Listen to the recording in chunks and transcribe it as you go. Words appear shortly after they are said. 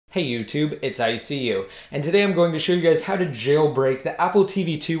Hey YouTube, it's ICU, and today I'm going to show you guys how to jailbreak the Apple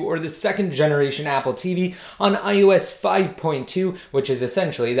TV 2 or the second generation Apple TV on iOS 5.2, which is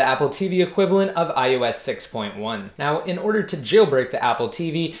essentially the Apple TV equivalent of iOS 6.1. Now, in order to jailbreak the Apple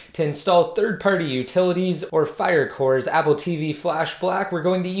TV, to install third-party utilities or Firecore's Apple TV Flash Black, we're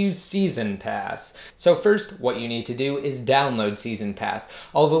going to use Seas0nPass. So first, what you need to do is download Seas0nPass.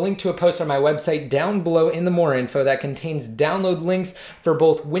 I'll have a link to a post on my website down below in the more info that contains download links for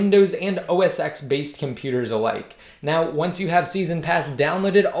both Windows and OS X based computers alike. Now, once you have Seas0nPass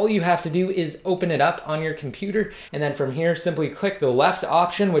downloaded, all you have to do is open it up on your computer, and then from here, simply click the left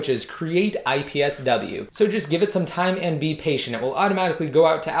option, which is Create IPSW. So just give it some time and be patient. It will automatically go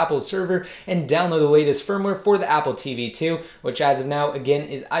out to Apple's server and download the latest firmware for the Apple TV 2, which as of now, again,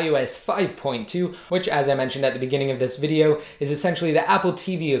 is iOS 5.2, which as I mentioned at the beginning of this video, is essentially the Apple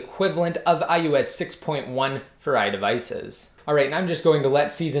TV equivalent of iOS 6.1 for iDevices. Alright, and I'm just going to let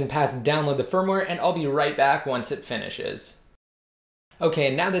Seas0nPass download the firmware, and I'll be right back once it finishes. Okay,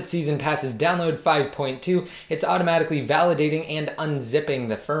 and now that Seas0nPass is downloaded 5.2, it's automatically validating and unzipping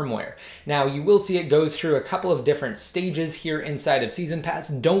the firmware. Now, you will see it go through a couple of different stages here inside of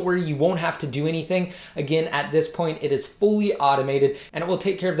Seas0nPass. Don't worry, you won't have to do anything. Again, at this point, it is fully automated, and it will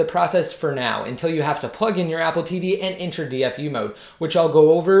take care of the process for now, until you have to plug in your Apple TV and enter DFU mode, which I'll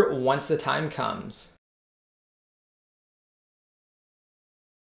go over once the time comes.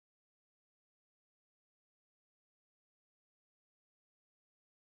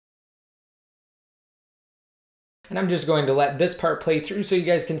 And I'm just going to let this part play through so you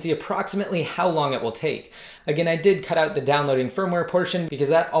guys can see approximately how long it will take. Again, I did cut out the downloading firmware portion because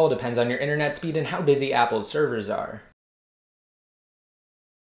that all depends on your internet speed and how busy Apple's servers are.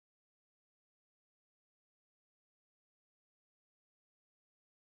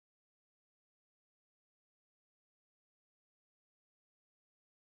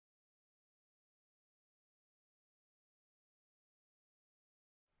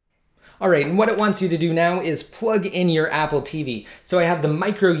 Alright, and what it wants you to do now is plug in your Apple TV. So I have the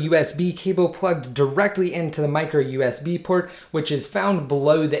micro USB cable plugged directly into the micro USB port, which is found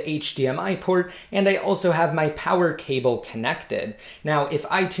below the HDMI port, and I also have my power cable connected. Now, if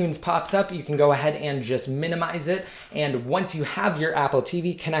iTunes pops up, you can go ahead and just minimize it, and once you have your Apple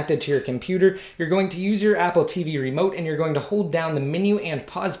TV connected to your computer, you're going to use your Apple TV remote and you're going to hold down the menu and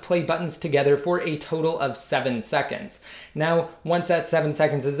pause play buttons together for a total of 7 seconds. Now, once that 7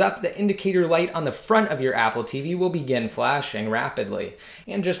 seconds is up, the indicator light on the front of your Apple TV will begin flashing rapidly.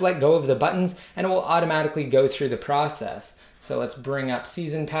 And just let go of the buttons and it will automatically go through the process. So let's bring up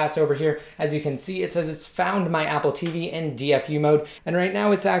Seas0nPass over here. As you can see, it says it's found my Apple TV in DFU mode, and right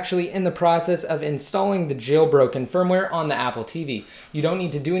now it's actually in the process of installing the jailbroken firmware on the Apple TV. You don't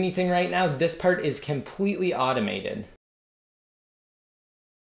need to do anything right now. This part is completely automated.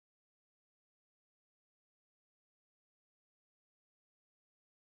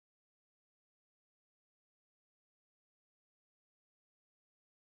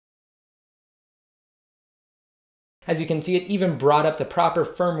 As you can see, it even brought up the proper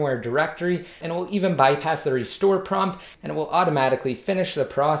firmware directory, and it will even bypass the restore prompt, and it will automatically finish the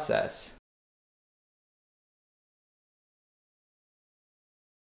process.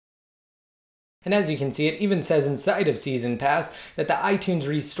 And as you can see, it even says inside of Seas0nPass that the iTunes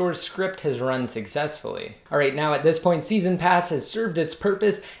restore script has run successfully. Alright, now at this point, Seas0nPass has served its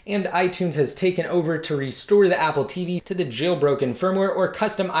purpose and iTunes has taken over to restore the Apple TV to the jailbroken firmware or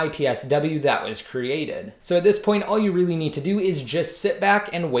custom IPSW that was created. So at this point, all you really need to do is just sit back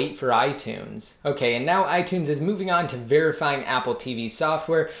and wait for iTunes. Okay, and now iTunes is moving on to verifying Apple TV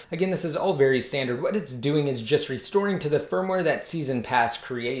software. Again, this is all very standard. What it's doing is just restoring to the firmware that Seas0nPass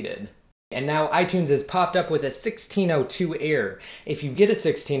created. And now iTunes has popped up with a 1602 error. If you get a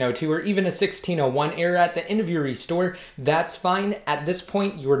 1602 or even a 1601 error at the end of your restore, that's fine. At this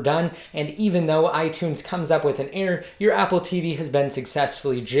point, you're done. And even though iTunes comes up with an error, your Apple TV has been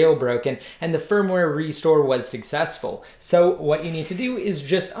successfully jailbroken and the firmware restore was successful. So what you need to do is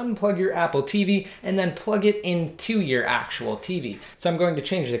just unplug your Apple TV and then plug it into your actual TV. So I'm going to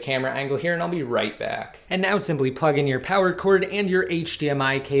change the camera angle here and I'll be right back. And now simply plug in your power cord and your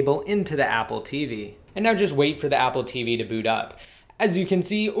HDMI cable into the Apple TV. And now just wait for the Apple TV to boot up. As you can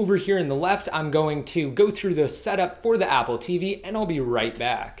see over here in the left, I'm going to go through the setup for the Apple TV and I'll be right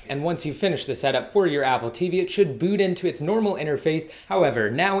back. And once you finish the setup for your Apple TV, it should boot into its normal interface. However,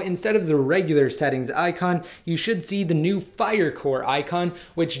 now instead of the regular settings icon, you should see the new Firecore icon,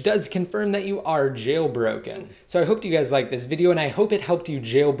 which does confirm that you are jailbroken. So I hope you guys liked this video and I hope it helped you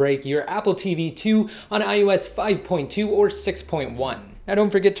jailbreak your Apple TV 2 on iOS 5.2 or 6.1. Now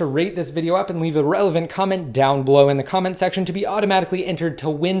don't forget to rate this video up and leave a relevant comment down below in the comment section to be automatically entered to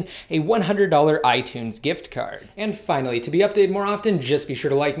win a $100 iTunes gift card. And finally, to be updated more often, just be sure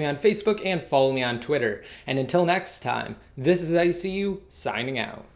to like me on Facebook and follow me on Twitter. And until next time, this is ICU signing out.